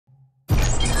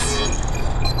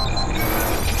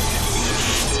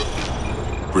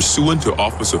Pursuant to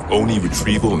Office of ONI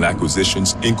Retrieval and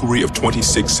Acquisition's inquiry of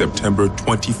 26 September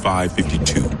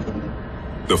 2552,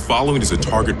 the following is a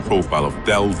target profile of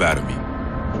Thel 'Vadami,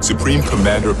 Supreme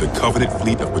Commander of the Covenant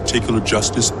Fleet of Particular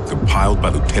Justice, compiled by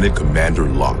Lieutenant Commander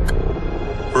Locke.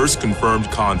 First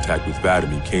confirmed contact with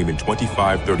 'Vadami came in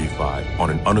 2535 on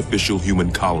an unofficial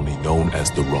human colony known as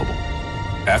the Rubble.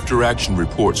 After-action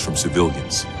reports from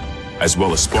civilians, as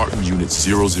well as Spartan Units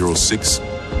 006,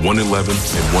 111,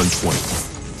 and 120,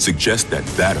 suggest that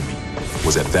 'Vadami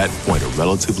was at that point a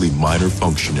relatively minor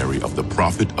functionary of the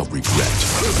Prophet of Regret.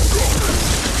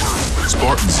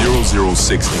 Spartan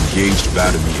 006 engaged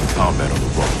 'Vadami in combat on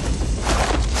the Rubble.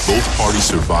 Both parties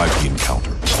survived the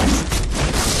encounter.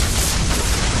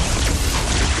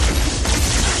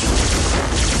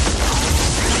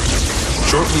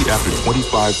 Shortly after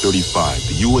 2535,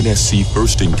 the UNSC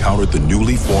first encountered the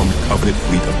newly formed Covenant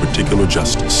Fleet of Particular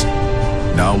Justice,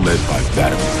 now led by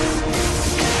 'Vadami.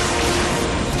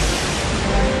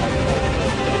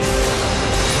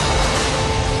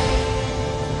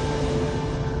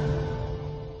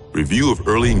 Review of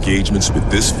early engagements with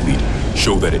this fleet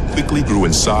show that it quickly grew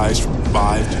in size from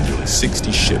 5 to nearly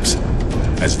 60 ships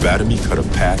as 'Vadami cut a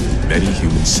path in many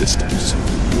human systems.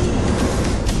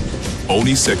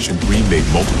 ONI Section 3 made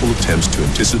multiple attempts to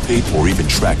anticipate or even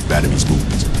track 'Vadami's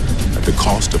movements at the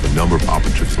cost of a number of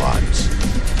operatives' lives.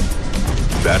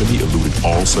 'Vadami eluded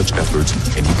all such efforts,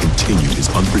 and he continued his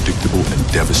unpredictable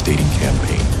and devastating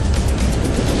campaign.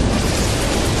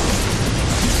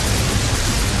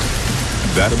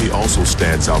 'Vadami also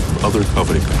stands out from other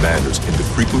Covenant commanders in the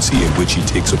frequency in which he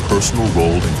takes a personal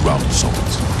role in ground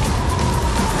assaults.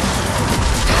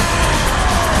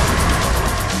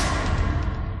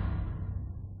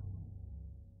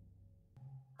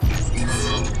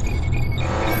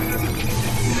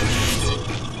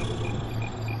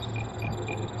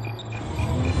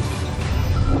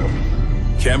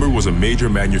 Camber was a major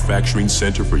manufacturing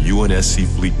center for UNSC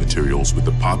fleet materials with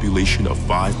a population of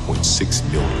 5.6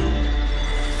 million.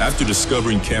 After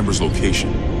discovering Camber's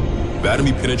location,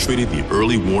 'Vadami penetrated the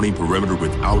early warning perimeter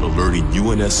without alerting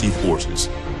UNSC forces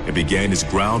and began his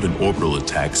ground and orbital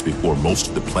attacks before most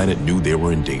of the planet knew they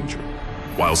were in danger.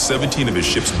 While 17 of his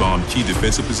ships bombed key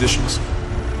defensive positions,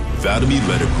 'Vadami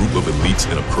led a group of elites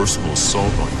in a personal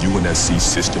assault on UNSC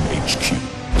System HQ.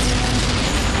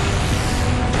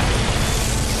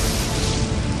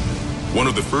 One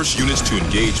of the first units to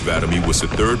engage 'Vadami was the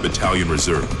 3rd Battalion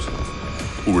Reserves,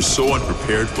 who were so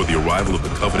unprepared for the arrival of the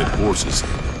Covenant forces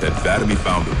that 'Vadami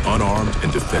found them unarmed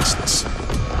and defenseless.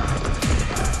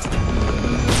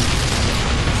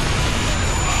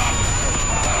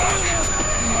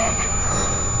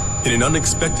 In an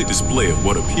unexpected display of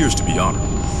what appears to be honor,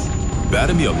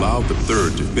 'Vadami allowed the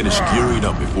 3rd to finish gearing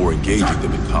up before engaging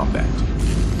them in combat.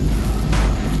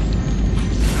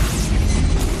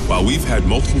 While we've had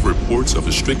multiple reports of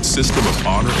a strict system of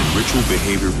honor and ritual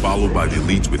behavior followed by the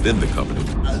elites within the Covenant,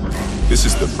 this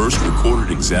is the first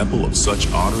recorded example of such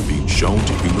honor being shown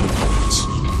to human opponents.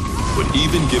 But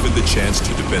even given the chance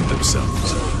to defend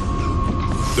themselves,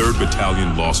 3rd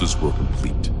Battalion losses were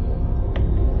complete.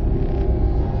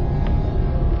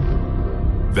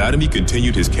 'Vadami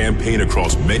continued his campaign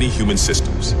across many human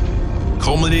systems,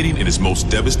 culminating in his most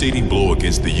devastating blow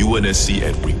against the UNSC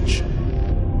at Reach.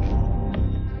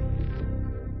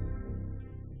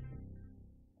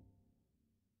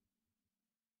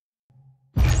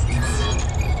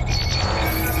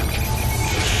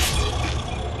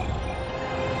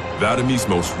 Vadami's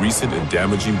most recent and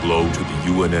damaging blow to the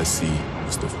UNSC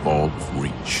was the fall of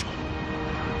Reach.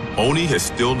 ONI has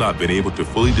still not been able to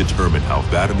fully determine how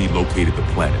 'Vadami located the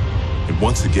planet, and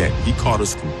once again, he caught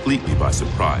us completely by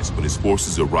surprise when his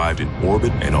forces arrived in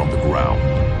orbit and on the ground.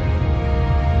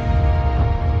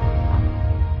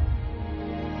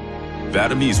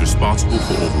 'Vadami is responsible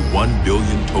for over 1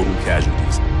 billion total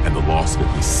casualties and the loss of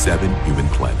at least 7 human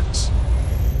planets.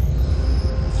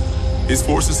 His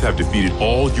forces have defeated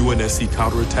all UNSC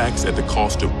counterattacks at the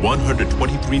cost of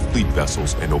 123 fleet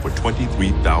vessels and over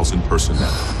 23,000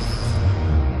 personnel.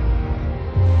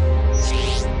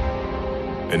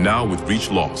 And now with Reach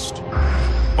lost,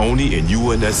 ONI and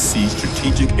UNSC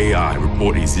strategic AI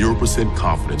report a 0%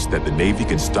 confidence that the Navy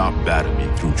can stop 'Vadami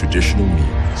through traditional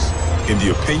means. In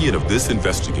the opinion of this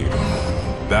investigator,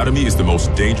 'Vadami is the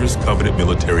most dangerous Covenant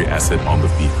military asset on the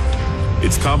field.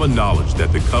 It's common knowledge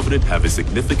that the Covenant have a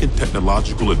significant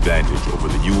technological advantage over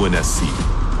the UNSC,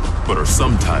 but are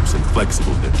sometimes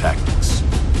inflexible in their tactics.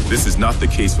 This is not the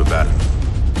case for 'Vadami.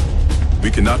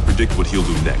 We cannot predict what he'll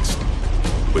do next,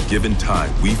 but given time,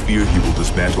 we fear he will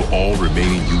dismantle all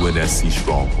remaining UNSC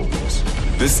strongholds.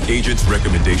 This agent's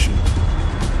recommendation: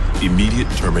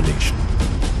 immediate termination.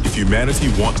 If humanity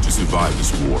wants to survive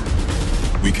this war,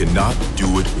 we cannot do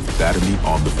it with Vladimir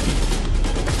on the field.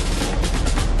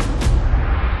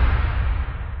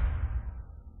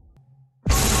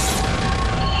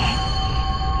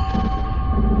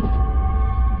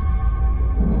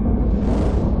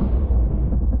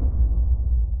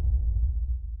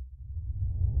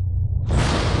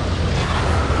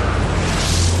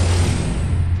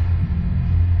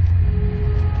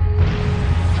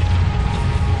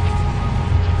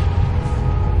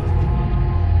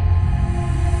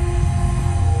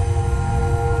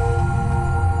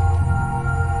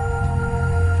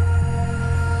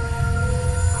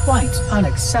 Quite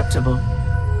unacceptable.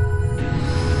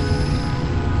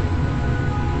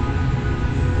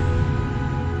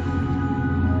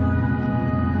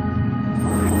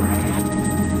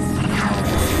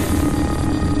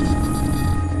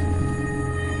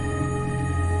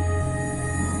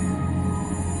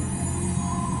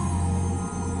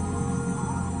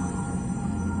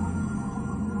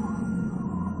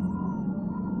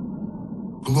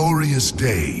 Glorious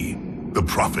day. The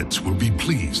prophets will be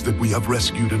pleased that we have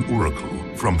rescued an oracle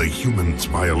from the humans'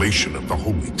 violation of the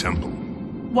Holy Temple.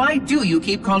 Why do you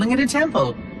keep calling it a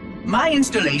temple? My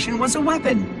installation was a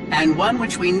weapon, and one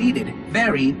which we needed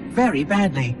very, very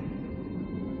badly.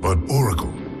 But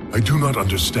Oracle, I do not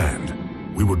understand.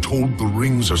 We were told the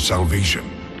rings are salvation,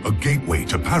 a gateway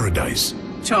to paradise.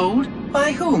 Told?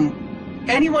 By whom?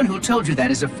 Anyone who told you that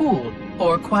is a fool,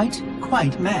 or quite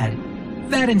mad.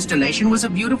 That installation was a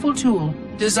beautiful tool,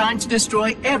 designed to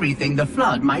destroy everything the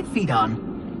Flood might feed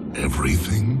on.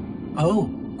 Everything? Oh,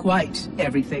 quite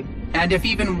everything. And if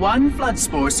even one Flood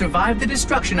spore survived the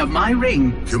destruction of my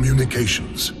ring...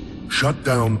 Communications. Shut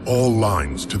down all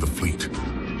lines to the fleet.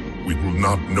 We will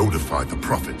not notify the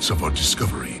prophets of our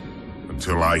discovery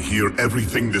until I hear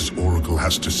everything this Oracle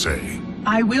has to say.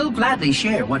 I will gladly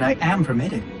share what I am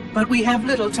permitted, but we have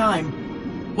little time.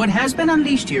 What has been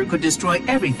unleashed here could destroy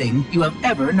everything you have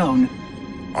ever known.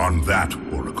 On that,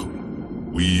 Oracle,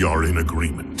 we are in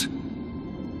agreement.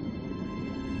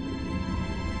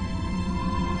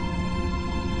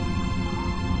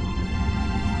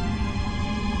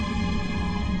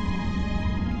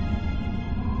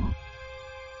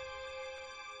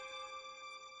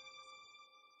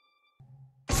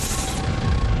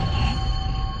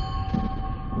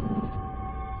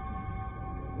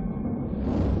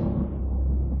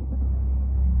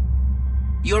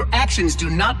 Your actions do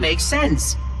not make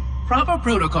sense. Proper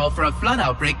protocol for a Flood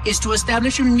outbreak is to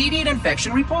establish immediate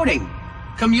infection reporting.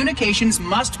 Communications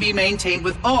must be maintained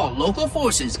with all local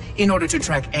forces in order to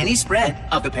track any spread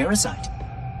of the parasite.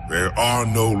 There are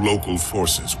no local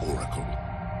forces, Oracle.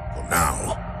 For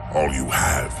now, all you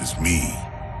have is me.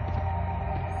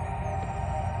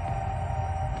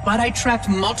 But I tracked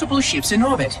multiple ships in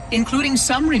orbit, including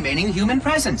some remaining human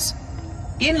presence.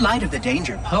 In light of the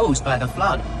danger posed by the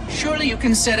Flood, surely you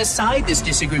can set aside this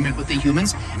disagreement with the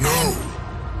humans. No!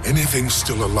 Anything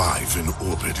still alive in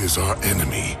orbit is our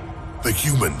enemy. The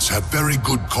humans have very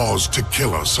good cause to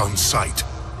kill us on sight,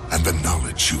 and the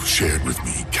knowledge you've shared with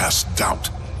me casts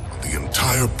doubt on the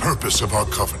entire purpose of our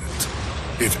covenant.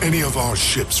 If any of our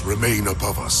ships remain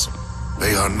above us,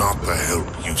 they are not the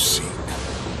help you seek.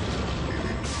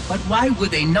 But why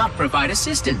would they not provide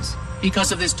assistance?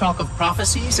 Because of this talk of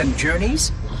prophecies and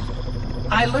journeys?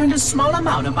 I learned a small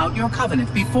amount about your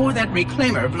covenant before that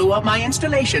reclaimer blew up my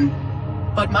installation.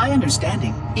 But my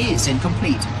understanding is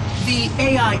incomplete. The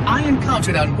AI I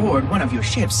encountered on board one of your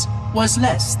ships was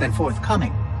less than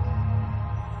forthcoming.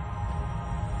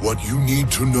 What you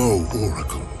need to know,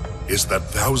 Oracle, is that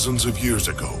thousands of years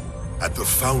ago, at the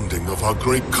founding of our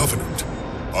great covenant,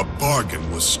 a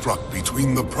bargain was struck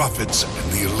between the prophets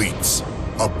and the elites.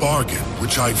 A bargain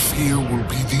which I fear will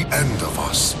be the end of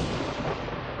us.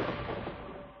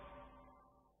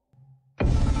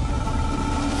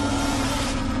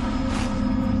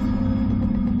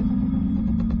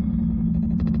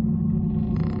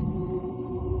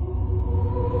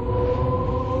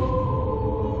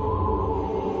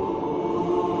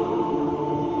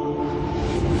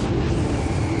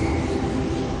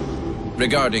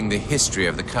 Regarding the history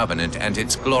of the Covenant and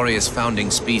its glorious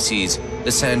founding species, the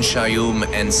Sanshayum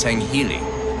and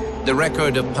Sanghili, the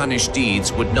record of punished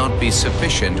deeds would not be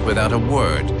sufficient without a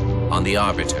word on the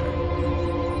Arbiter.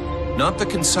 Not the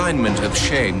consignment of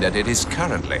shame that it is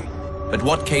currently, but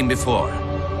what came before,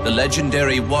 the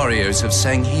legendary warriors of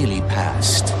Sanghili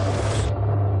past.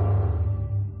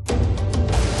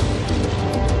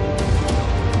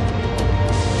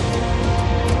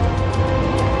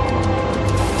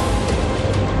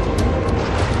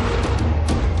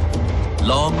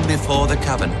 Long before the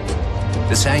Covenant,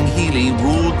 the Sanghili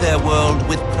ruled their world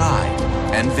with pride,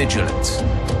 and vigilance,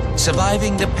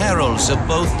 surviving the perils of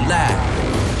both land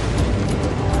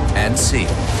and sea.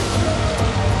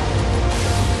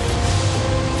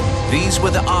 These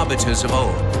were the arbiters of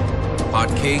old, part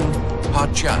king,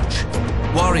 part judge,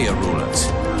 warrior rulers,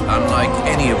 unlike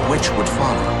any of which would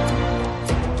follow.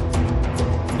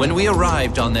 When we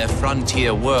arrived on their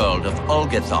frontier world of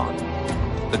Ulgathon,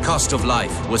 the cost of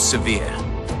life was severe.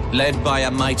 Led by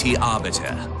a mighty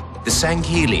arbiter, the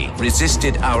Sanghili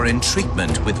resisted our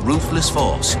entreatment with ruthless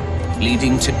force,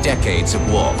 leading to decades of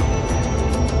war.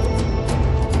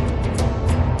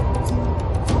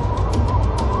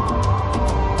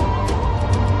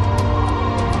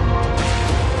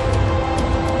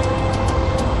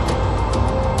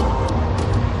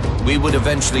 We would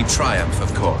eventually triumph,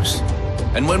 of course.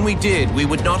 And when we did, we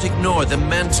would not ignore the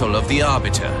mantle of the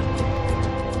Arbiter.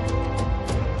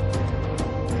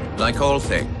 Like all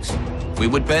things, we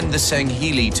would bend the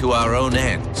Sanghili to our own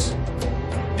ends.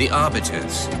 The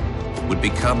Arbiters would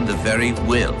become the very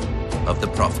will of the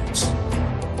Prophets.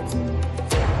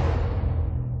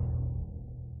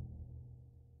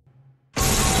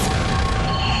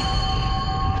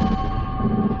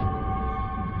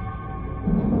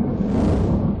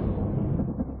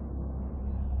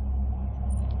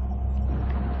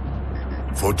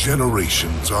 For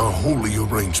generations, our holy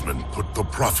arrangement put the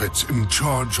prophets in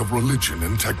charge of religion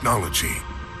and technology.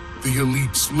 The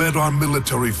elites led our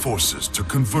military forces to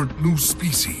convert new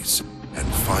species and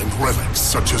find relics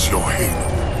such as your halo.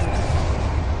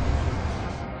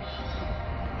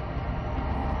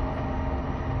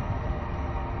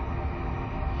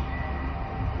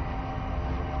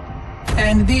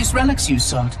 And these relics you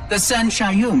sought, the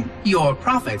Sanshayum, your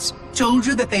prophets, told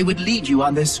you that they would lead you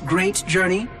on this great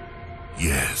journey?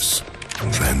 Yes,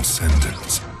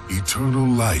 transcendence, eternal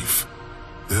life.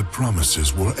 Their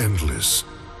promises were endless.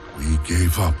 We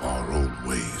gave up our old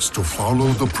ways to follow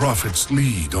the Prophet's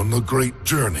lead on the great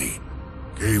journey.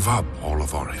 Gave up all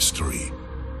of our history,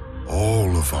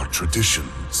 all of our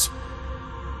traditions.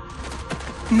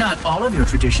 Not all of your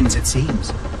traditions, it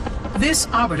seems. This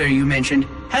Arbiter you mentioned,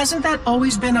 hasn't that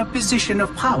always been a position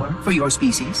of power for your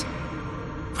species?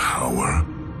 Power?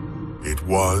 It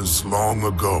was long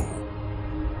ago.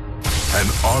 An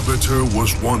Arbiter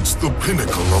was once the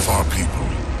pinnacle of our people,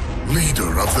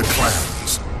 leader of the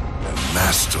clans, and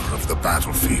master of the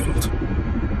battlefield.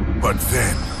 But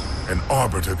then, an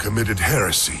Arbiter committed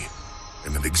heresy,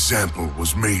 and an example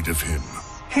was made of him.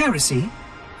 Heresy?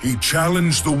 He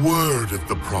challenged the word of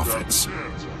the prophets,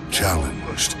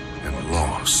 challenged and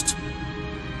lost.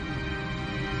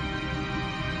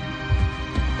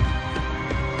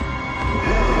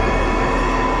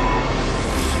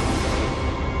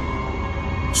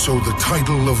 So the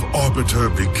title of Arbiter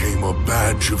became a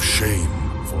badge of shame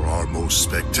for our most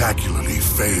spectacularly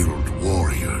failed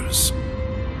warriors.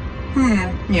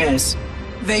 Yes.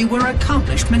 They were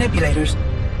accomplished manipulators.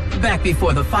 Back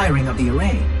before the firing of the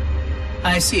array.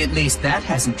 I see at least that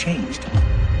hasn't changed.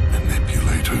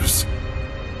 Manipulators?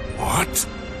 What?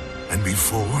 And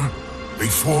before?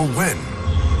 Before when?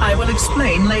 I will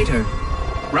explain later.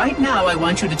 Right now, I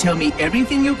want you to tell me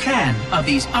everything you can of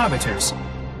these Arbiters.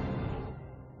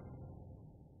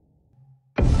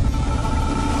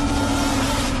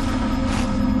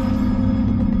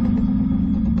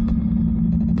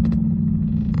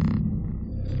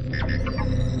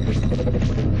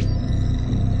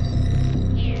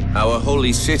 Our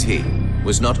holy city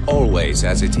was not always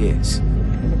as it is,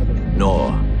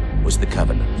 nor was the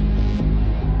Covenant.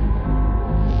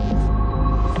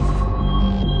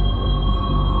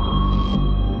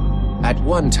 At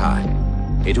one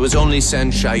time, it was only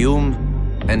Sanshayum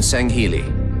and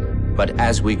Sanghili, but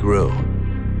as we grew,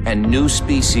 and new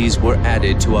species were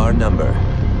added to our number,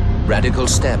 radical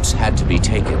steps had to be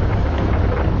taken.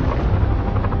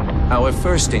 Our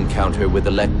first encounter with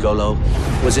the Lek Golo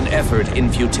was an effort in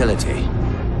futility.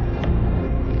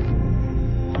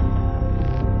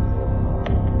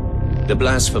 The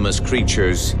blasphemous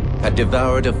creatures had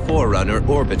devoured a Forerunner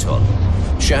orbital,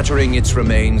 shattering its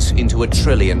remains into 1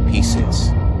 trillion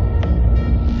pieces.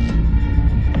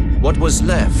 What was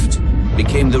left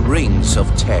became the Rings of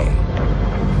Te.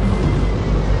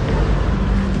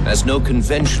 As no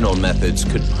conventional methods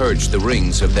could purge the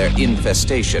rings of their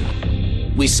infestation,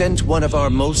 we sent one of our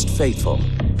most faithful,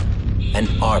 an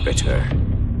Arbiter.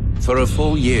 For a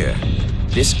full year,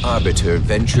 this Arbiter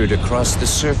ventured across the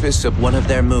surface of one of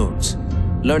their moons,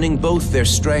 learning both their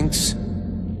strengths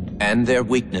and their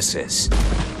weaknesses.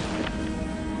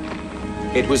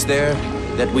 It was there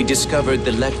that we discovered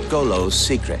the Lek Golo's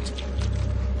secret.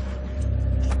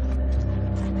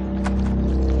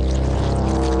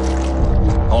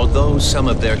 Although some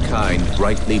of their kind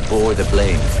rightly bore the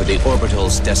blame for the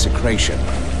orbital's desecration,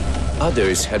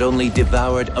 others had only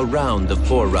devoured around the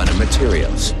Forerunner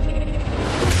materials.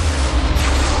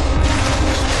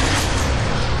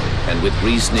 And with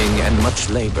reasoning and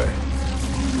much labor,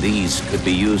 these could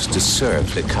be used to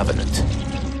serve the Covenant.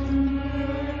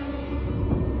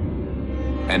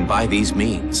 And by these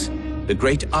means, the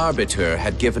Great Arbiter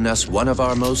had given us one of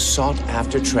our most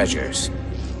sought-after treasures,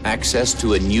 access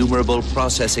to innumerable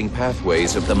processing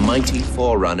pathways of the mighty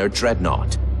Forerunner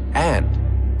Dreadnought,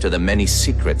 and to the many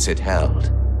secrets it held.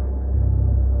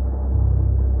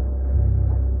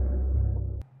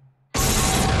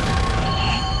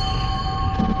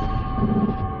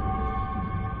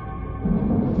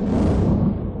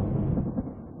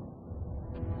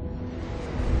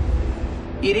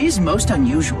 It is most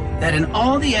unusual that in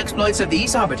all the exploits of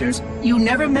these Arbiters, you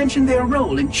never mention their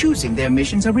role in choosing their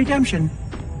missions of redemption.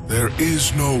 There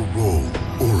is no role,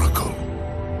 Oracle.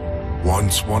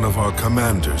 Once one of our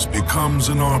commanders becomes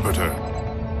an Arbiter,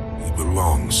 he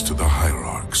belongs to the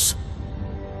Hierarchs.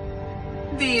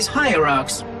 These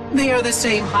Hierarchs, they are the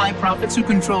same High Prophets who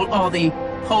control all the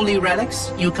holy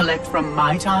relics you collect from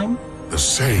my time? The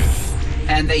same.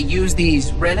 And they use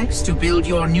these relics to build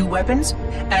your new weapons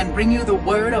and bring you the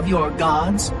word of your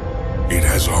gods? It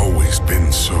has always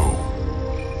been so.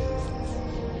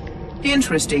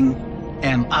 Interesting.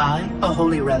 Am I a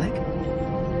holy relic?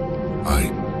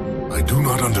 I do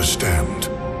not understand.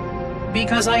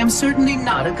 Because I am certainly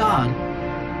not a god.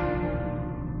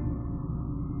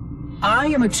 I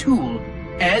am a tool,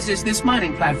 as is this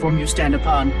mining platform you stand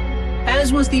upon,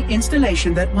 as was the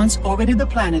installation that once orbited the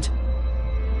planet.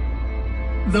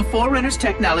 The Forerunner's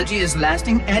technology is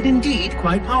lasting and indeed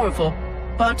quite powerful,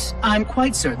 but I'm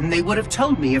quite certain they would have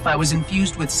told me if I was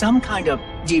infused with some kind of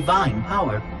divine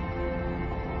power.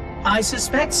 I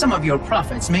suspect some of your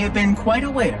prophets may have been quite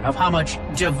aware of how much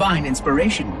divine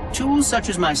inspiration tools such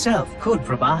as myself could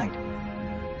provide.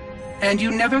 And you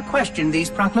never questioned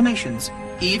these proclamations.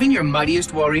 Even your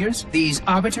mightiest warriors, these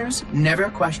Arbiters,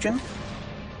 never questioned?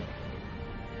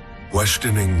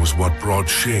 Questioning was what brought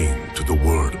shame to the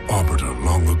word Arbiter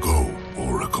long ago,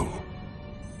 Oracle.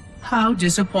 How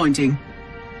disappointing.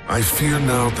 I fear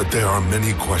now that there are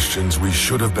many questions we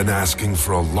should have been asking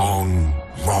for a long,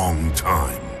 long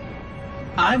time.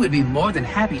 I would be more than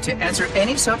happy to answer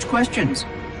any such questions,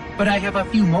 but I have a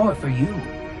few more for you.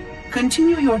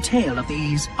 Continue your tale of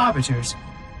these Arbiters.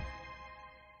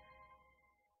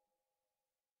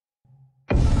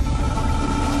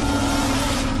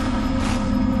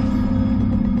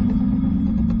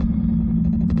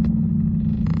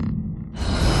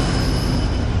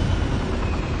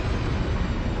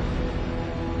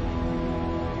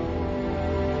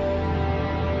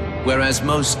 Whereas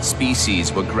most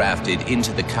species were grafted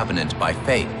into the Covenant by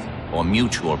faith or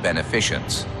mutual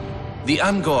beneficence, the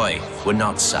Ungoi were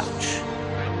not such.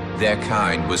 Their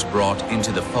kind was brought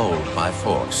into the fold by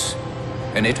force,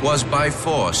 and it was by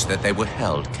force that they were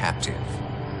held captive.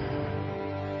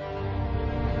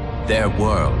 Their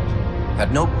world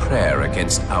had no prayer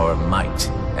against our might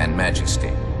and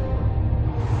majesty,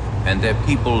 and their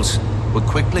peoples were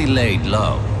quickly laid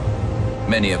low,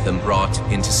 many of them brought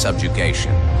into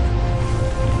subjugation.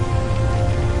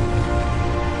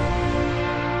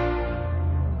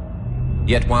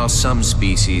 Yet while some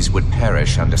species would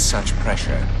perish under such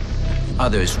pressure,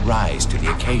 others rise to the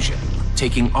occasion,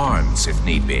 taking arms if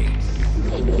need be,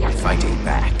 fighting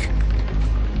back.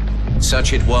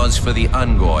 Such it was for the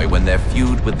Ungoi when their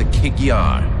feud with the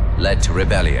Kig-Yar led to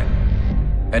rebellion.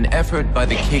 An effort by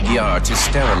the Kig-Yar to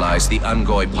sterilize the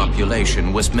Ungoi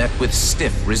population was met with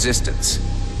stiff resistance,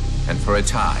 and for a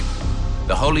time,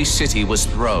 the Holy City was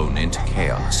thrown into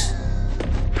chaos.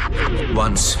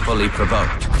 Once fully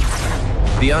provoked,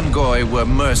 the Ungoi were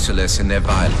merciless in their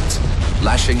violence,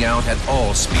 lashing out at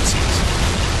all species.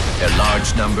 Their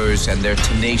large numbers and their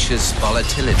tenacious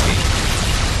volatility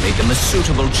made them a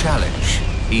suitable challenge,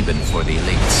 even for the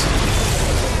elites.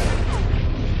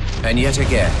 And yet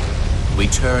again, we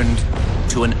turned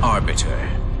to an Arbiter.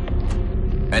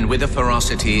 And with a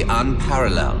ferocity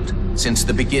unparalleled since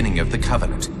the beginning of the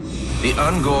Covenant, the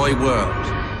Ungoi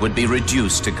world would be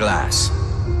reduced to glass.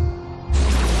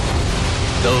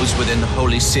 Those within the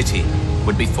Holy City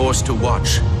would be forced to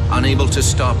watch, unable to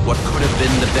stop what could have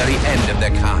been the very end of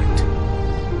their kind.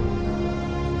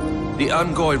 The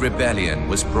Ungoi rebellion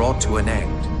was brought to an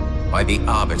end by the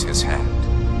Arbiter's hand.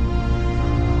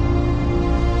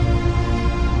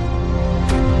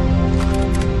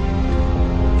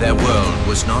 Their world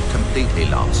was not completely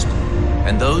lost,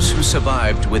 and those who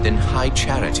survived within high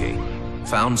charity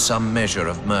found some measure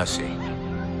of mercy.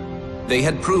 They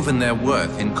had proven their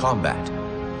worth in combat,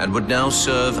 and would now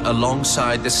serve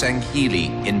alongside the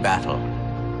Sangheili in battle.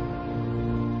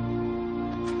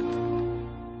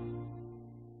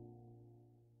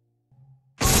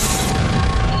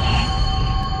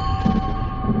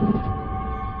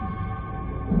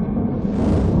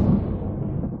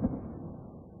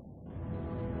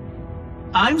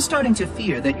 I'm starting to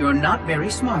fear that you're not very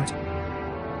smart.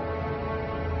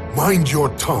 Mind your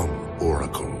tongue,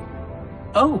 Oracle.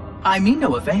 Oh, I mean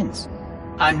no offense.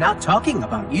 I'm not talking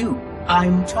about you.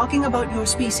 I'm talking about your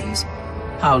species.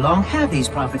 How long have these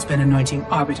prophets been anointing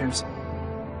arbiters?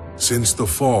 Since the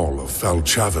fall of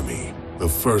Falchavami, the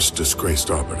first disgraced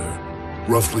arbiter,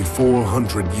 roughly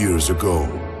 400 years ago.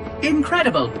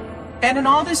 Incredible! And in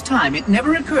all this time, it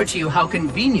never occurred to you how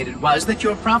convenient it was that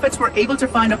your prophets were able to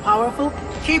find a powerful,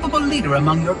 capable leader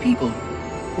among your people,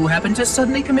 who happened to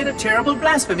suddenly commit a terrible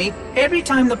blasphemy every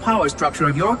time the power structure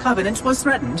of your covenant was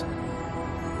threatened.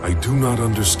 I do not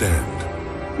understand.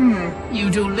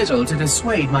 You do little to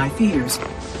dissuade my fears.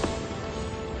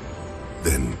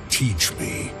 Then teach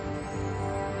me.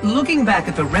 Looking back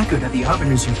at the record of the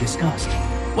arbiters you discussed,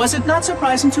 was it not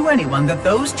surprising to anyone that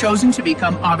those chosen to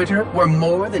become arbiter were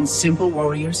more than simple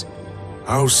warriors?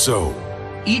 How so?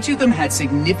 Each of them had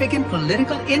significant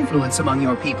political influence among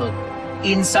your people.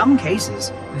 In some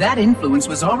cases, that influence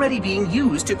was already being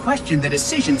used to question the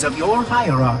decisions of your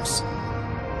hierarchs.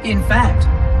 In fact,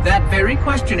 that very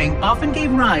questioning often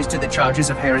gave rise to the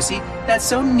charges of heresy that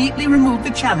so neatly removed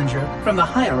the challenger from the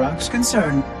hierarchs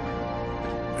concerned.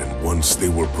 And once they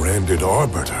were branded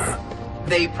arbiter,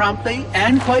 they promptly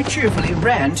and quite cheerfully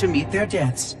ran to meet their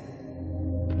deaths.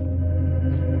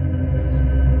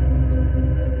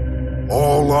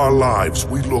 all our lives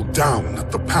we look down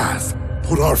at the path,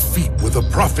 put our feet where the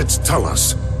prophets tell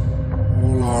us.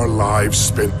 All our lives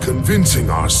spent convincing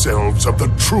ourselves of the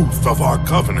truth of our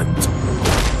covenant.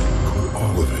 Could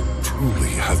all of it truly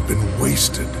have been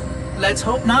wasted? Let's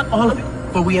hope not all of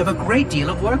it, for we have a great deal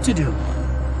of work to do.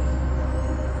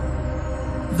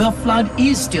 The Flood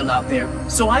is still out there,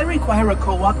 so I require a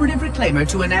cooperative reclaimer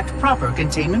to enact proper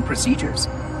containment procedures.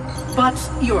 But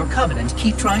your Covenant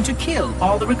keep trying to kill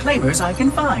all the reclaimers I can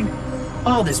find.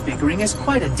 All this bickering is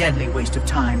quite a deadly waste of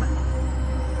time.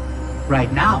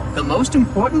 Right now, the most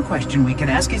important question we can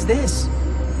ask is this.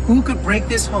 Who could break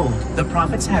this hold the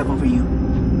prophets have over you?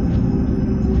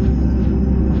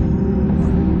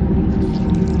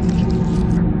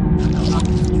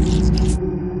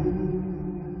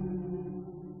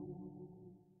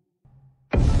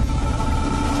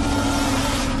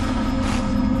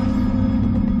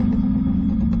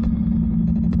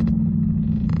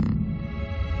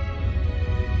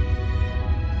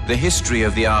 The history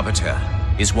of the Arbiter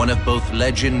is one of both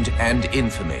legend and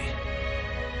infamy.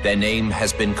 Their name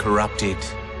has been corrupted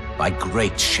by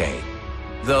great shame,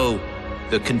 though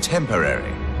the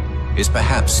contemporary is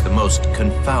perhaps the most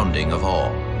confounding of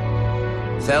all.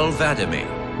 Thel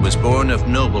 'Vadamee was born of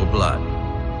noble blood,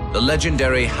 the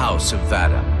legendary House of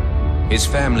Vada. His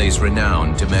family's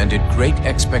renown demanded great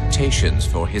expectations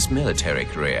for his military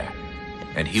career,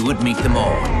 and he would meet them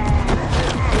all.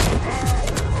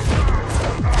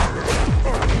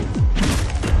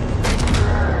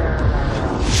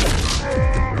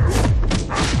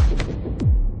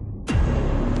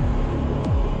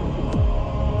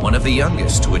 One of the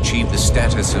youngest to achieve the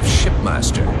status of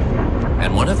Shipmaster,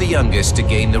 and one of the youngest to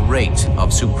gain the rate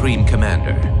of Supreme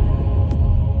Commander.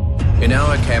 In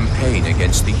our campaign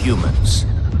against the humans,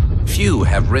 few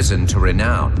have risen to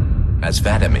renown as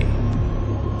 'Vadamee.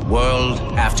 World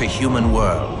after human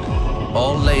world,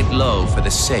 all laid low for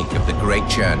the sake of the great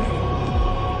journey.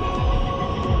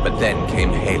 But then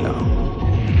came Halo.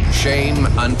 Shame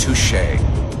unto shame.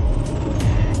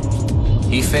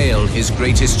 He failed his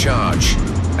greatest charge,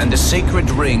 and the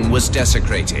sacred ring was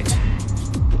desecrated.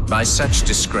 By such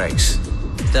disgrace,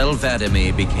 Thel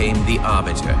 'Vadamee became the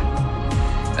Arbiter.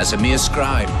 As a mere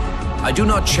scribe, I do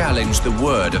not challenge the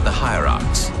word of the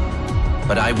hierarchs,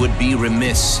 but I would be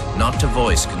remiss not to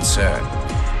voice concern.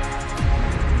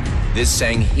 This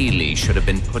Sangheili should have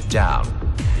been put down,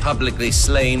 publicly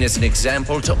slain as an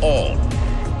example to all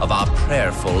of our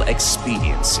prayerful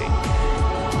expediency.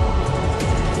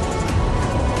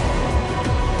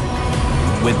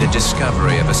 With the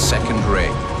discovery of a second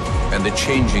ring and the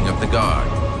changing of the guard,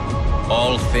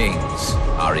 all things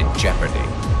are in jeopardy.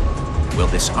 Will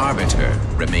this Arbiter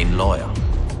remain loyal?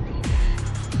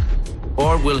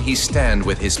 Or will he stand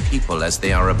with his people as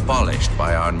they are abolished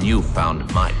by our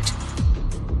newfound might?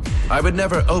 I would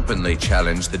never openly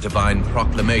challenge the divine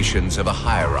proclamations of a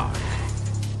hierarch,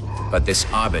 but this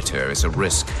Arbiter is a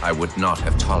risk I would not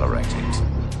have tolerated.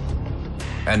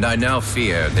 And I now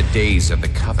fear the days of the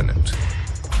Covenant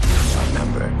are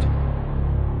outnumbered.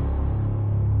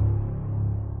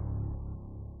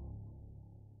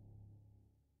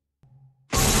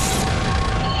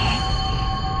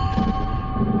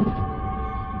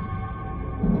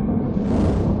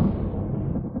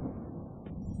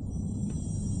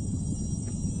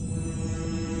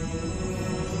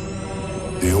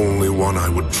 The only one I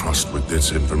would trust with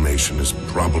this information is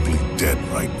probably dead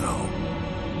right now.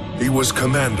 He was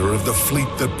commander of the fleet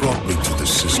that brought me to the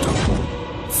system.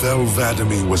 Thel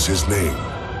 'Vadamee was his name.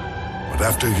 But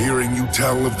after hearing you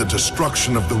tell of the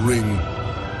destruction of the ring,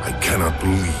 I cannot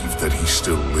believe that he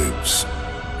still lives.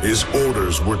 His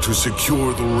orders were to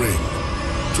secure the ring,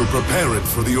 to prepare it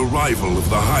for the arrival of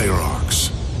the Hierarchs.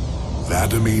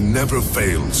 'Vadamee never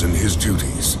fails in his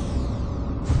duties.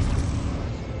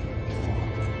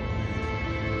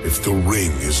 If the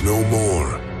ring is no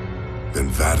more, then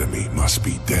 'Vadamee must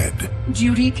be dead.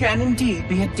 Duty can indeed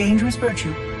be a dangerous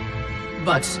virtue.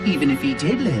 But even if he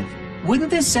did live, wouldn't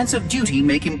this sense of duty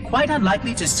make him quite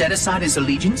unlikely to set aside his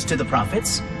allegiance to the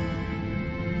Prophets?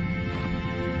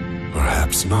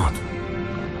 Perhaps not.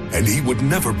 And he would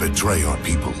never betray our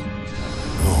people.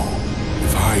 No,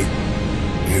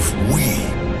 if we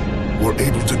were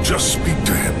able to just speak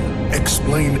to him,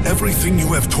 explain everything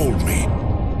you have told me.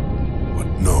 But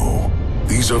no,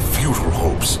 these are futile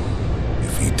hopes.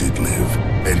 If he did live,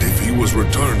 and if he was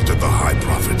returned to the High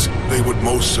Prophets, they would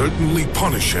most certainly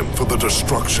punish him for the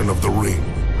destruction of the ring.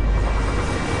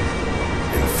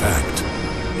 In fact,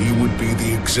 he would be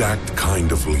the exact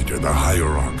kind of leader the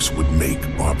Hierarchs would make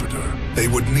Arbiter. They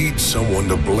would need someone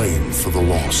to blame for the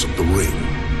loss of the ring.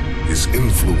 His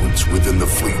influence within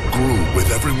the fleet grew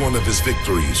with every one of his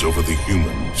victories over the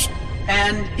humans.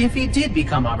 And if he did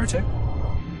become Arbiter?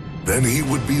 Then he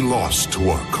would be lost to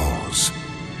our cause.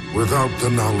 Without the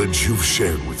knowledge you've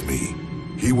shared with me,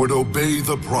 he would obey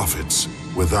the Prophets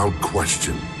without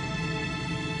question.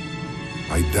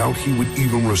 I doubt he would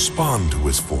even respond to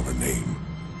his former name.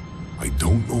 I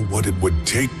don't know what it would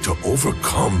take to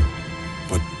overcome,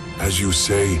 but as you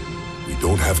say, we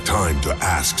don't have time to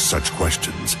ask such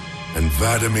questions, and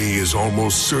 'Vadamee is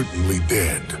almost certainly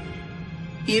dead.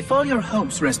 If all your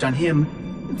hopes rest on him,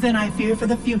 then I fear for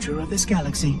the future of this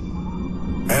galaxy.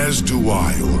 As do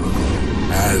I, Oracle.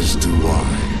 As do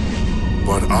I.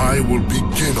 But I will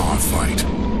begin our fight.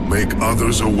 Make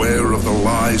others aware of the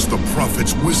lies the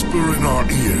Prophets whisper in our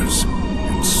ears.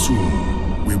 And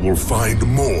soon, we will find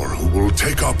more who will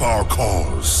take up our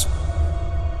cause.